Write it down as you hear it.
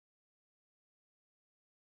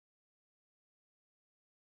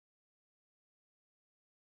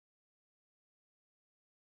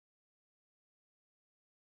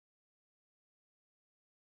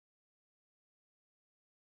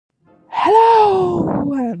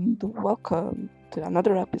Hello and welcome to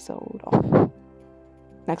another episode of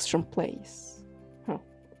Next From Place. Huh.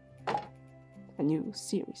 A new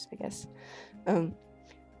series, I guess.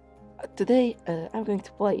 Today I'm going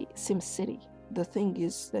to play SimCity. The thing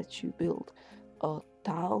is that you build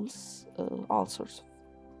towns, all sorts of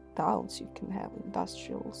towns. You can have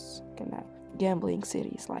industrials, you can have gambling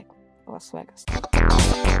cities like Las Vegas.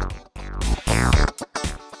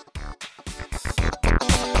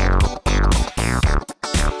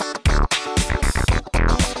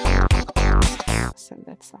 And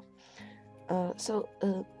that stuff.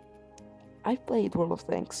 I played World of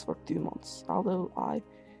Tanks for 2 months, although I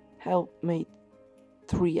have made only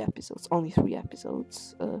 3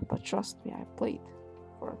 episodes, but trust me, I played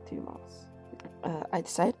for 2 months. I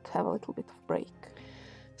decided to have a little bit of break.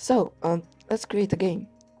 So, let's create a game.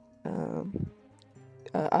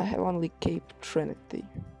 I have only Cape Trinity.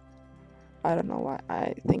 I don't know why,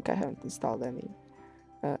 I think I haven't installed any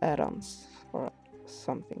add-ons or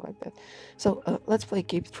something like that. So let's play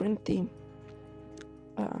Cape Trinity.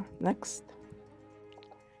 Next,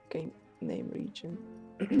 game name region.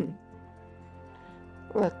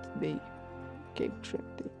 Let it be Cape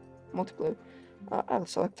Trinity. Multiplayer. I'll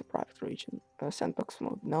select a private region. Sandbox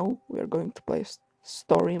mode. No, we are going to play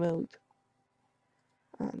story mode.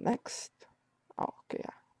 Next. Oh, okay.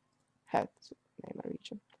 I had to name a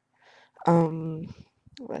region.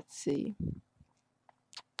 Let's see.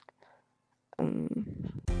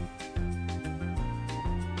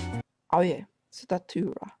 Oh yeah,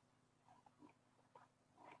 Statura.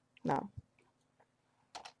 Now,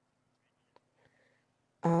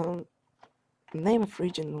 name of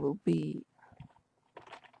region will be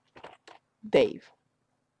Dave.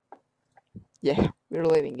 Yeah, we're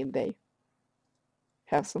living in Dave.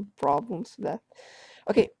 Have some problems with that.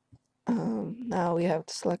 Okay, now we have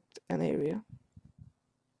to select an area.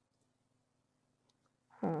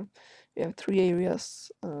 We have 3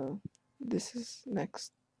 areas. This is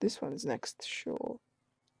next. This one is next shore.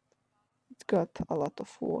 It's got a lot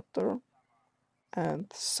of water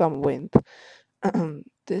and some wind.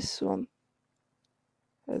 This one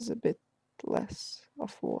has a bit less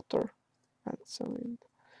of water and some wind.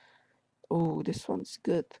 Oh, this one's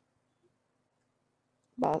good.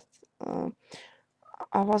 But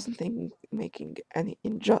I wasn't thinking making any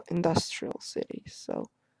industrial cities, so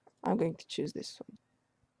I'm going to choose this one.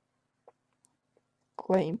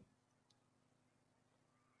 Claim.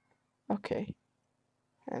 Okay.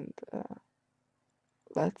 And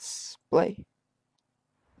let's play.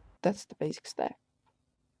 That's the basic step.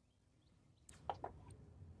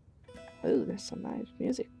 Oh, there's some nice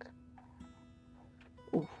music.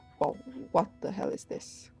 Ooh, whoa, what the hell is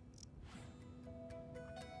this?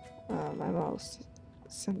 My mouse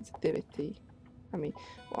sensitivity. I mean,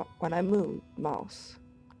 when I move mouse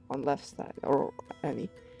on left side or any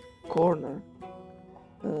corner,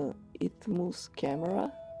 it moves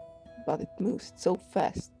camera, but it moves so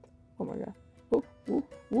fast. Oh my god. Woo, woo,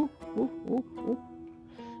 woo, woo, woo, woo.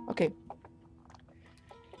 Okay.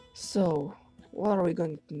 So, what are we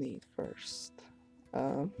going to need first?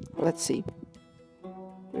 Let's see.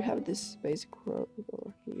 We have this basic road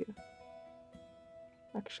over here.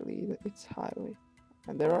 Actually, it's highway.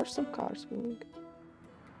 And there are some cars moving.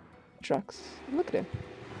 Trucks. Look at them.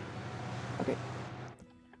 Okay.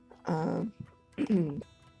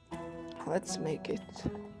 Let's make it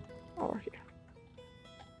over here.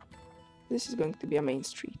 This is going to be a main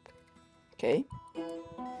street. Okay.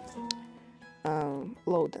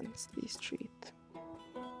 Low density street.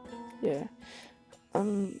 Yeah. I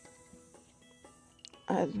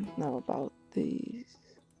don't know about these.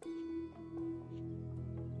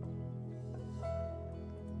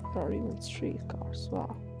 There are even streetcars.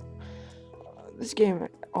 Wow. This game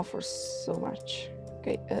offers so much.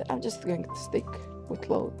 Okay, I'm just going to stick with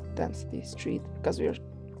low density street because we're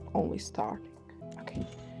only starting. Okay,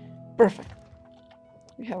 perfect.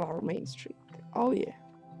 We have our main street. Oh yeah.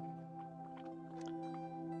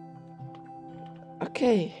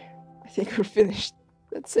 Okay, I think we're finished.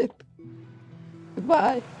 That's it.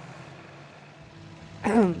 Goodbye.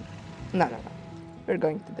 No. We're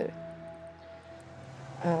going to do it.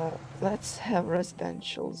 Let's have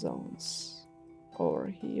residential zones over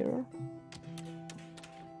here.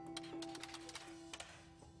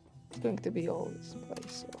 It's going to be all this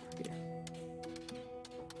place over here.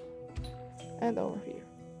 And over here.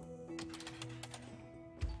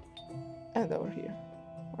 And over here.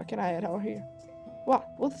 What can I add over here? What?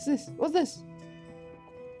 What is this? What's this?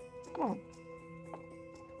 Come on.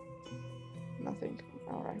 Nothing.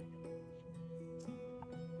 Alright.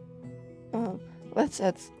 Let's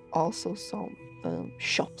add also some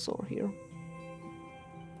shops over here.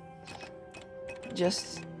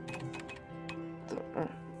 just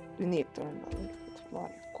we need to earn a little bit of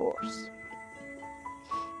money, of course.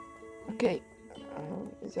 Okay,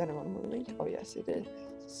 is anyone moving? Oh yes, it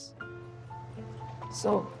is.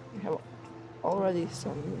 So we have already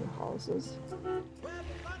some new houses.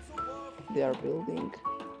 They are building.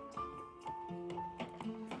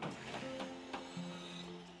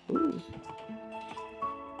 Ooh.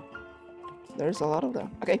 There's a lot of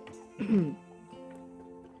them. Okay.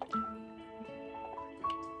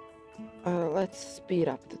 Let's speed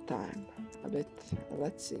up the time a bit.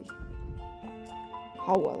 Let's see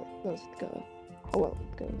how well does it go. How well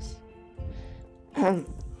it goes.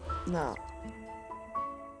 Now,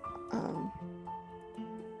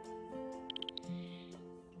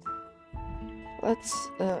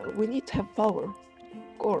 we need to have power,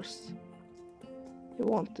 of course. You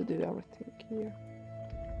want to do everything here.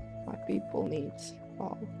 My people needs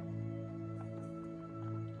power.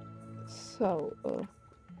 So,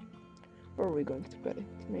 where are we going to put it?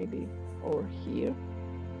 Maybe over here?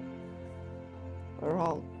 Where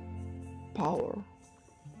all power,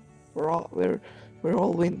 where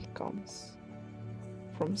all wind comes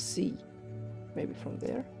from sea. Maybe from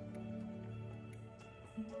there.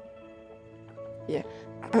 Yeah.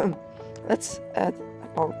 Let's add a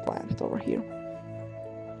power plant over here.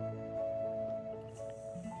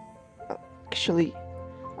 Actually,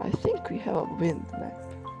 I think we have a wind map.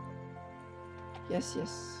 Yes.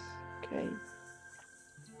 Okay.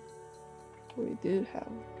 We do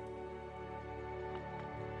have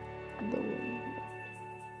the wind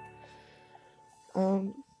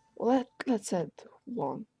map. Let's add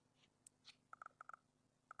one.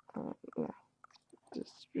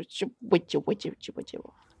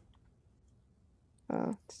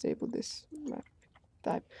 Disable this map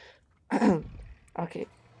type. Okay.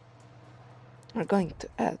 We're going to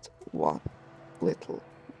add one little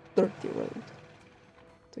dirty road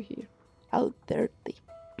to here. How dirty.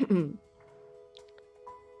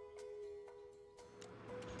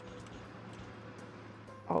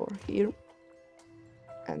 Over here.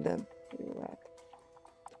 And then we'll add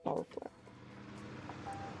the power plant.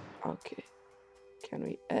 Okay. Can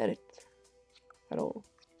we add it at all?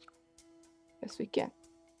 Yes, we can.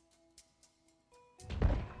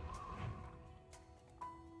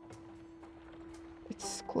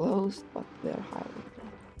 It's closed, but they're hiring.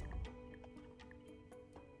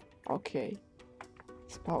 Okay.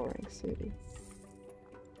 It's powering city.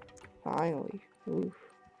 Finally. Oof.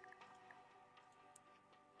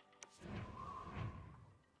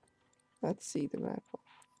 Let's see the map of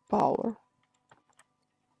power.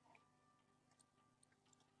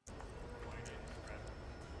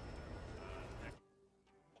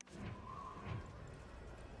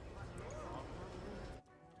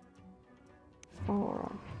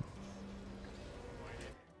 Alright.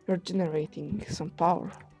 You're generating some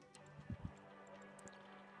power.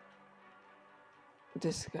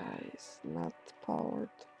 This guy is not powered.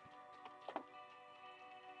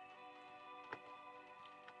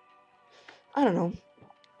 I don't know.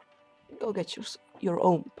 Go get your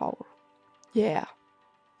own power. Yeah.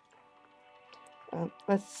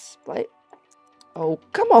 Let's play. Oh,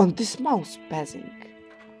 come on, this mouse passing.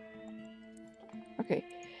 Okay.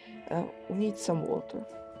 We need some water.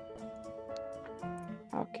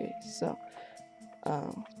 Okay, so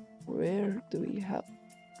where do we have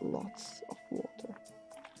lots of water?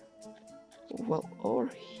 Well, over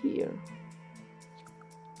here.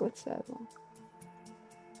 Let's add one.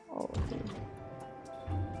 Over here.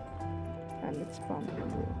 And it's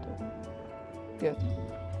pumping water. Good.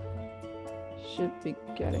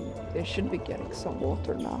 They should be getting some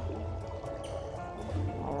water now.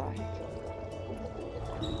 Alright.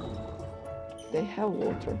 They have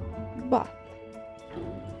water, but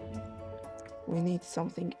we need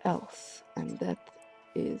something else, and that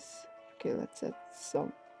is okay. Let's add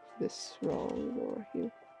this road over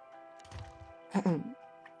here,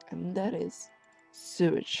 and that is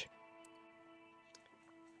sewage.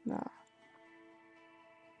 Now,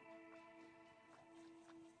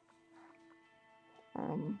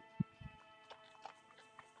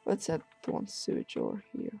 let's add one sewage over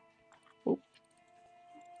here. Oh,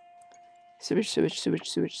 sewage.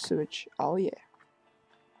 Oh yeah.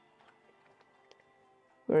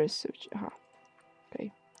 Where is sewage? Okay,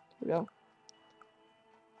 here we go.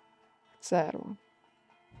 Let's add one.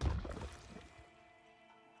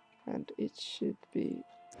 And it should be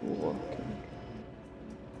working.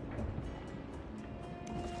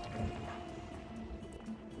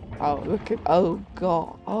 Oh, look at, oh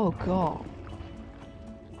god.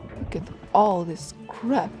 Look at all this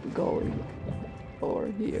crap going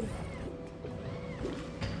over here.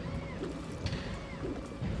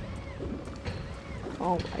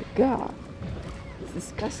 Oh my god, it's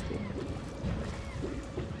disgusting.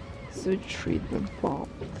 Sewage treatment plant.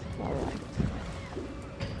 Alright.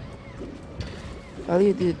 Well,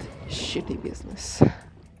 you did shitty business.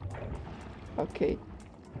 Okay.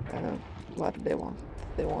 What do they want?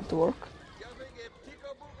 They want to work?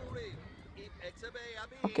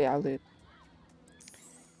 Okay, I'll do it.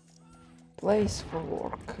 Place for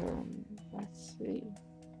work. Let's see.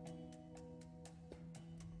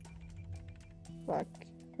 Like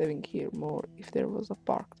living here more if there was a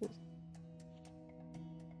park.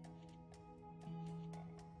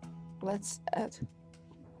 Let's add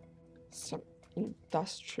some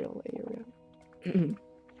industrial area.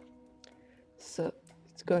 So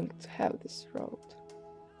it's going to have this road.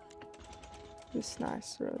 This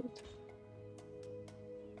nice road.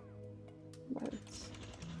 But it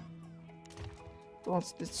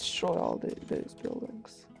wants to destroy all those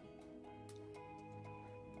buildings.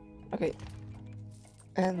 Okay.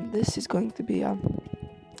 And this is going to be a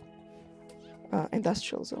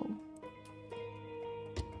industrial zone.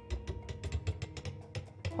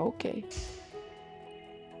 Okay.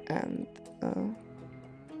 And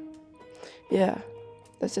yeah,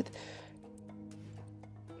 that's it.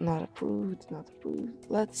 Not approved, not approved.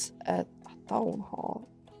 Let's add a town hall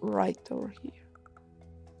right over here.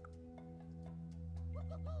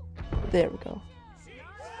 There we go.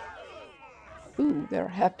 Ooh, they're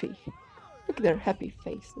happy. Look at their happy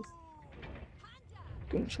faces.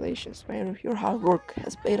 Congratulations, Mayor. Your hard work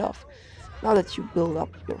has paid off. Now that you build up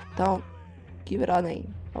your town, give it a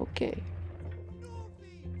name. Okay.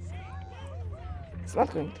 It's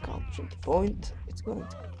not going to call 20 point. It's going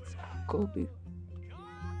to go be.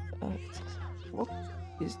 What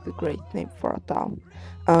is the great name for a town?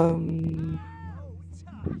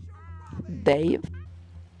 Dave.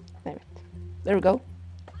 Name it. There we go.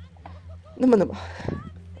 No.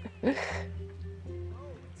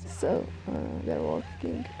 So they're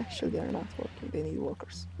working. Actually, they're not working. They need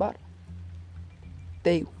workers, but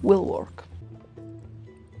they will work.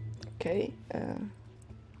 Okay.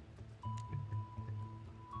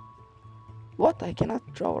 What? I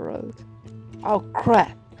cannot draw a road. Oh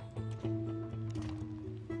crap!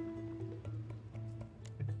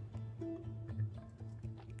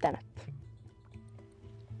 Damn it.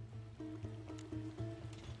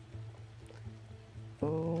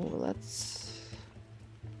 Oh, let's...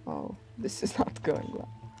 Oh, this is not going well.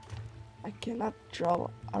 I cannot draw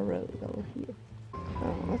a road over here.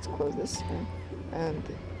 Let's close this and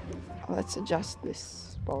let's adjust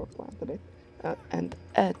this power plant a bit and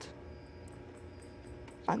add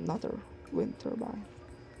another wind turbine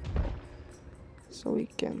so we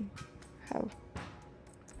can have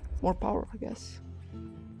more power, I guess.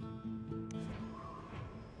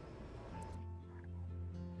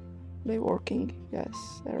 They working?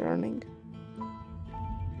 Yes, they're earning.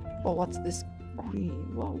 Oh, what's this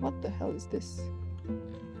green? Well, what the hell is this?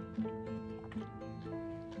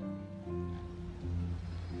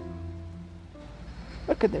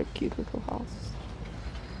 Look at their cute little houses.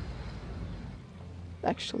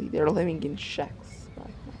 Actually, they're living in shacks right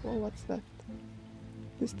now. Well, what's that?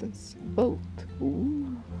 Distance. Boat.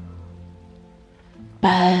 Ooh.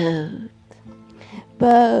 Boat.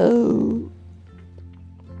 Boat.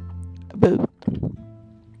 Boat.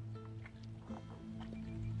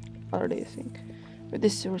 What are they saying? With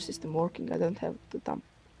this sewer system working, I don't have to dump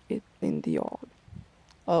it in the yard.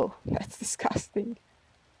 Oh, that's disgusting.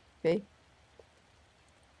 Okay.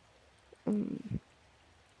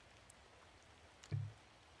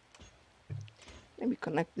 Maybe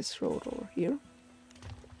connect this road over here.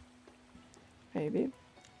 Maybe.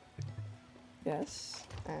 Yes.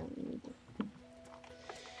 And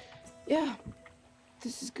yeah,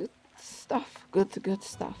 this is good stuff. Good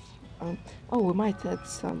stuff. Oh, we might add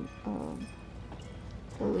some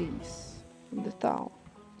police in the town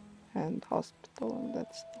and hospital and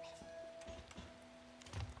that stuff.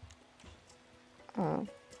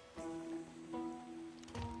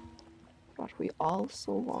 But we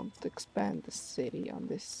also want to expand the city on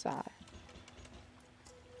this side.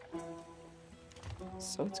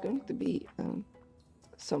 So it's going to be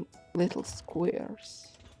some little squares.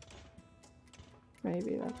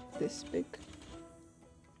 Maybe like this big.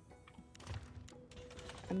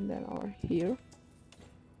 And then over here.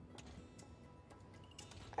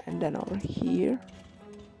 And then over here.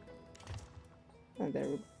 And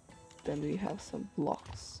then we have some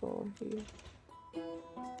blocks over here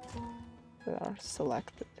that are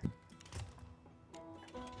selected.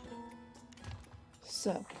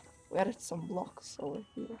 So we added some blocks over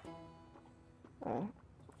here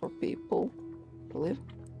for people to live.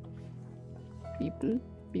 People.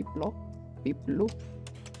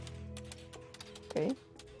 Okay.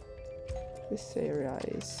 This area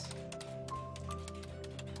is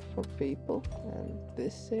for people, and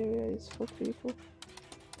this area is for people.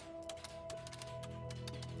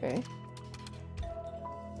 Okay.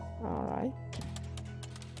 Alright.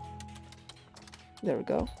 There we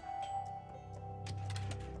go.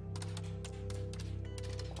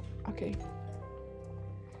 Okay.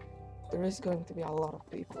 There is going to be a lot of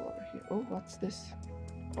people over here. Oh, what's this?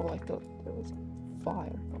 Oh, I thought there was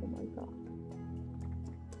fire. Oh my god.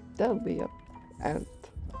 That'll be a end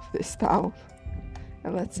of this town.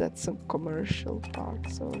 And let's add some commercial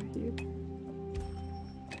parts over here.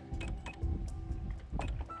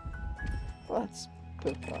 Let's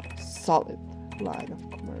put a solid line of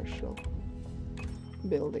commercial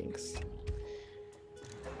buildings.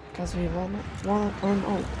 Because we wanna earn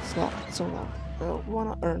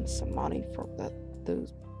wanna earn some money from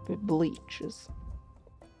those bleaches.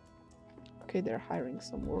 Okay, they're hiring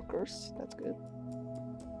some workers. That's good.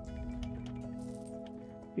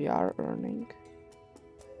 We are earning.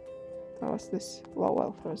 What's this? Low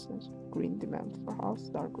welfare, green demand for house,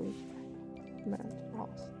 dark green demand for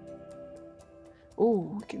house.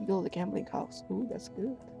 Oh, we can build a gambling house. Oh, that's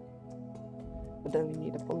good. But then we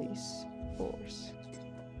need a police force.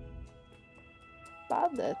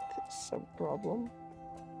 But that is some problem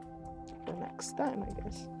for next time, I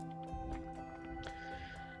guess.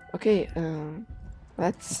 Okay,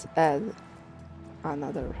 let's add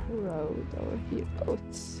another road over here. Oh,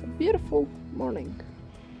 it's a beautiful morning.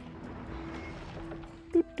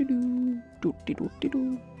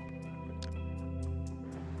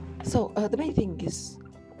 So the main thing is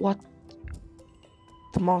what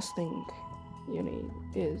the most thing you need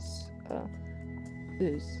is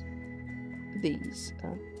these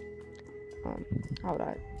how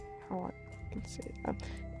I can say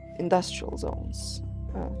industrial zones.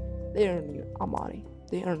 They earn you money.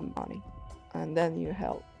 They earn money, and then you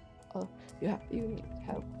help. You need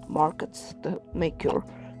to have markets to make your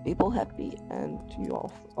people happy, and you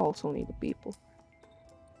also need the people.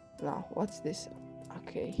 Now, what's this?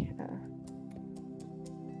 Okay.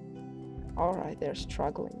 All right, they're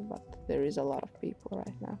struggling, but there is a lot of people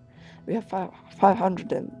right now. We have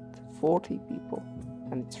 540 people,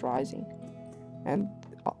 and it's rising, and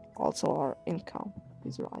also our income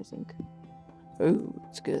is rising. Oh,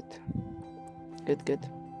 it's good. Good.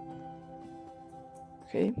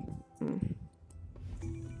 Okay.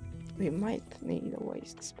 We might need a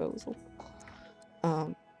waste disposal.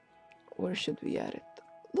 Where should we add it?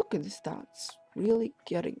 Look at this town. It's really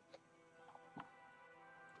getting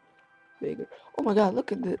bigger. Oh my god,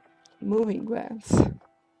 look at the moving vans.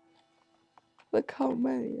 Look how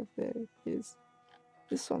many of there is.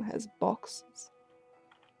 This one has boxes.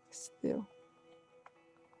 Still.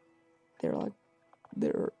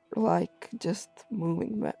 They're like just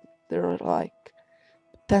moving vans. There are like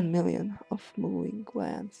 10 million of moving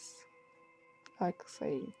vans. Like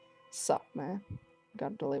saying, sup man,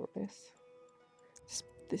 gotta deliver this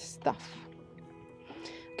stuff.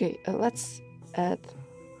 Okay, let's add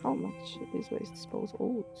how much is waste disposal.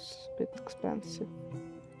 Oh, it's a bit expensive.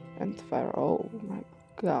 And fire, oh my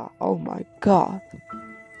god.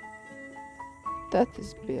 That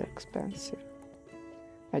is a bit expensive.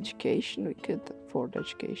 Education, we could afford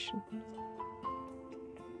education.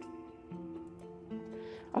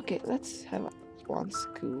 Okay, let's have one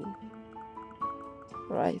school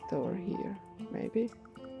right over here, maybe.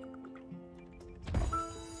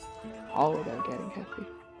 Oh, they're getting happy.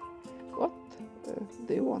 What?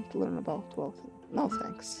 Do you want to learn about wealth? No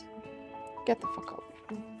thanks. Get the fuck away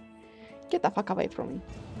from me. Get the fuck away from me.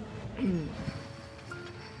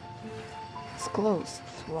 It's closed.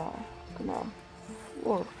 Wow. Come on.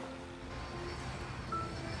 Work.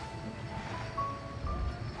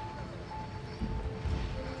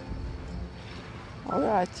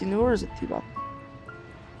 Alright, university, but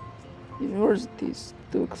university is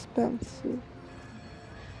too expensive.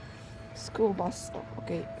 School bus stop.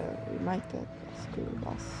 Okay, we might add a school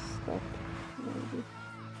bus stop, maybe.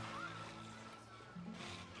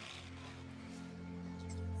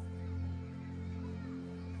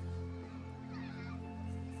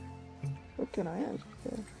 What can I add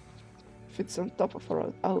there? If it's on top of a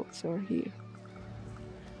road. Oh, it's over here.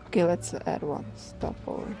 Okay, let's add one stop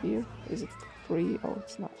over here. Is it free? Oh,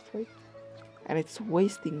 it's not free. And it's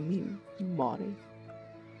wasting me money.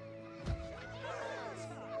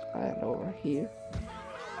 And over here,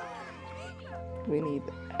 we need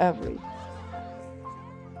every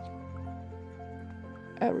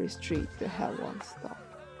street to have one stop.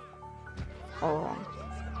 Alright,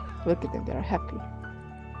 look at them, they're happy.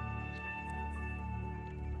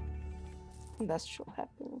 Industrial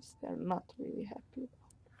happiness, they're not really happy.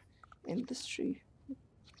 industry.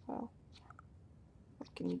 Wow.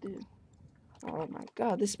 What can you do? Oh my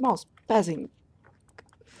god, this mouse passing.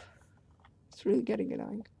 It's really getting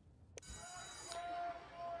annoying.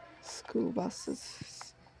 School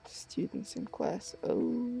buses, students in class.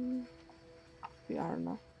 Oh, we are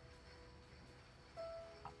not.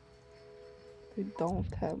 We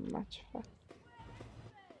don't have much fun.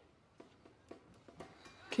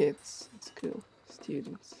 Kids in school,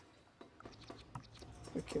 students.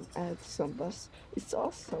 We can add some bus. It's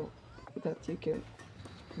also that you can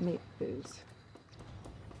make these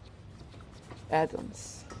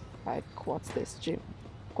add-ons. Like what's this? Gym,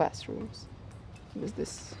 classrooms. Is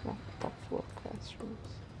this top floor classrooms?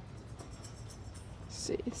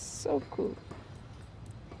 See, it's so cool.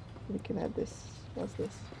 We can add this. What's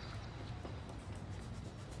this?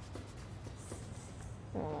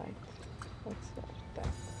 Alright, let's add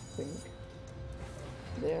that thing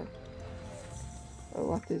there.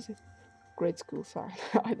 What is it? Grade school sign.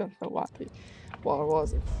 I don't know what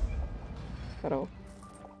was it at all.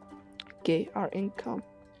 Okay, our income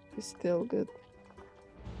is still good.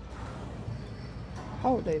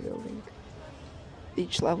 How are they building?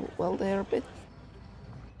 Each level, well, they're a bit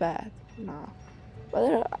bad now,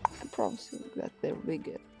 but I'm promising that they'll be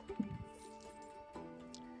good.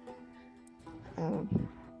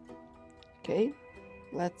 Okay,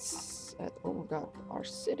 let's add, oh my god, our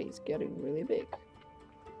city is getting really big.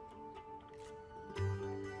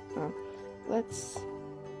 Let's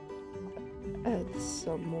add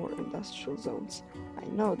some more industrial zones. I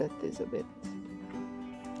know that is a bit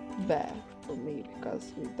bad for me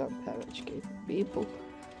because we don't have educated people,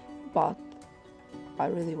 but I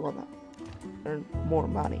really wanna earn more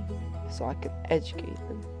money so I can educate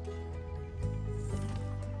them.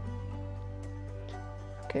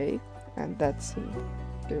 Okay, and that's in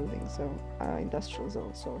building zone, industrial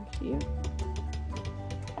zone. So here,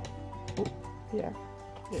 oh, yeah.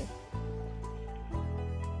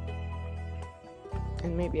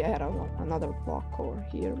 And maybe add another block over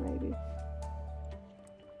here, maybe.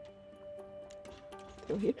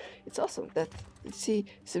 Till here. It's awesome that, you see,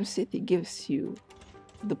 SimCity gives you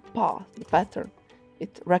the path, the pattern.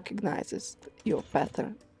 It recognizes your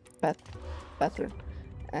pattern,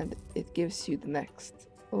 and it gives you the next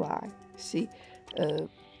line. See, the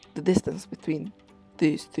distance between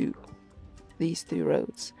these two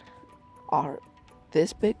roads are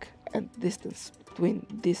this big, and the distance between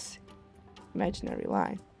this imaginary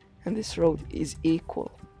line and this road is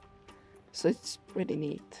equal. So it's pretty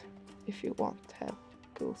neat if you want to have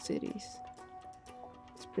cool cities.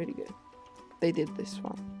 It's pretty good. They did this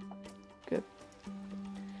one. Good.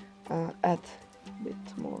 Add a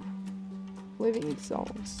bit more living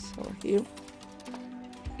zones over here.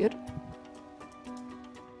 Good.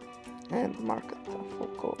 And market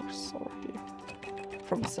of course over here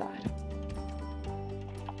from the side.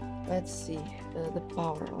 Let's see the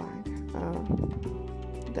power line,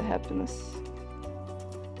 the happiness,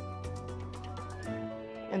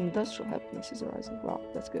 and industrial happiness is rising. Wow,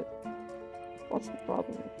 that's good. What's the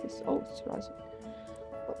problem with this? Oh, it's rising.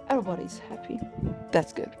 But everybody's happy.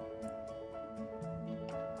 That's good.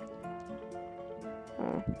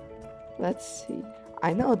 Let's see.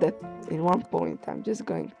 I know that in one point I'm just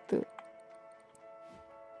going to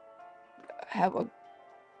have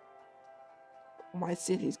my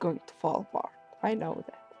city is going to fall apart. I know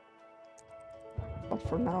that. But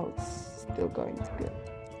for now, it's still going to good.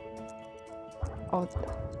 Oh,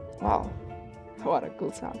 wow. What a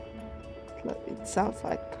cool sound. It sounds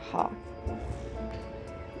like heart.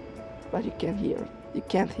 But you can't hear it. You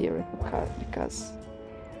can't hear it because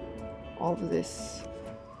all of this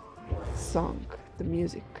song, the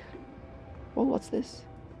music. Oh, what's this?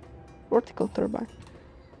 Vertical turbine.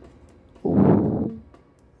 Ooh.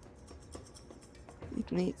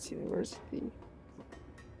 It needs university.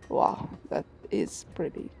 Wow, that is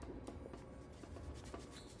pretty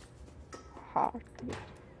hard to get.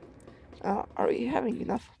 Are we having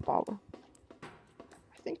enough power?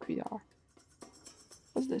 I think we are.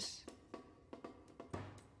 What's this?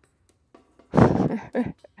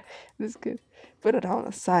 This is good. Put it on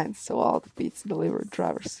a sign so all the pizza delivery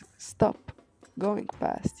drivers stop going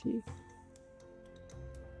past you.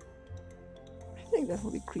 I think that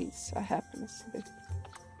will decrease our happiness a bit.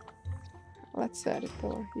 Let's add it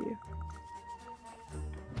over here.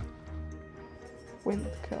 Wind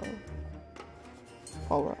color,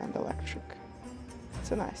 power and electric.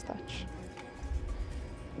 It's a nice touch.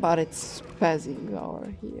 But it's spazzing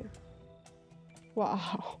over here.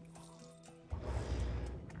 Wow.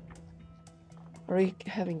 Are we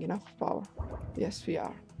having enough power? Yes, we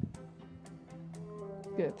are.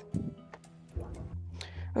 Good.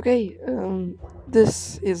 Okay,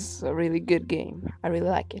 this is a really good game. I really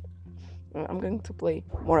like it. I'm going to play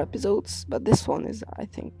more episodes, but this one is, I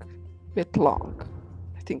think, a bit long.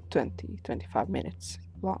 I think 20-25 minutes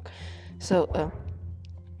long. So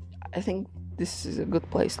I think this is a good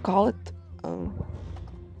place to call it. Um,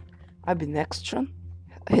 I've been Extra.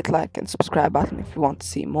 Hit like and subscribe button if you want to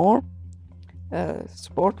see more.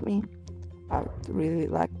 Support me. I would really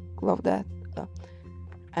love that. Uh,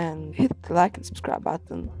 and hit the like and subscribe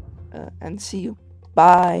button. And see you.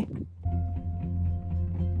 Bye.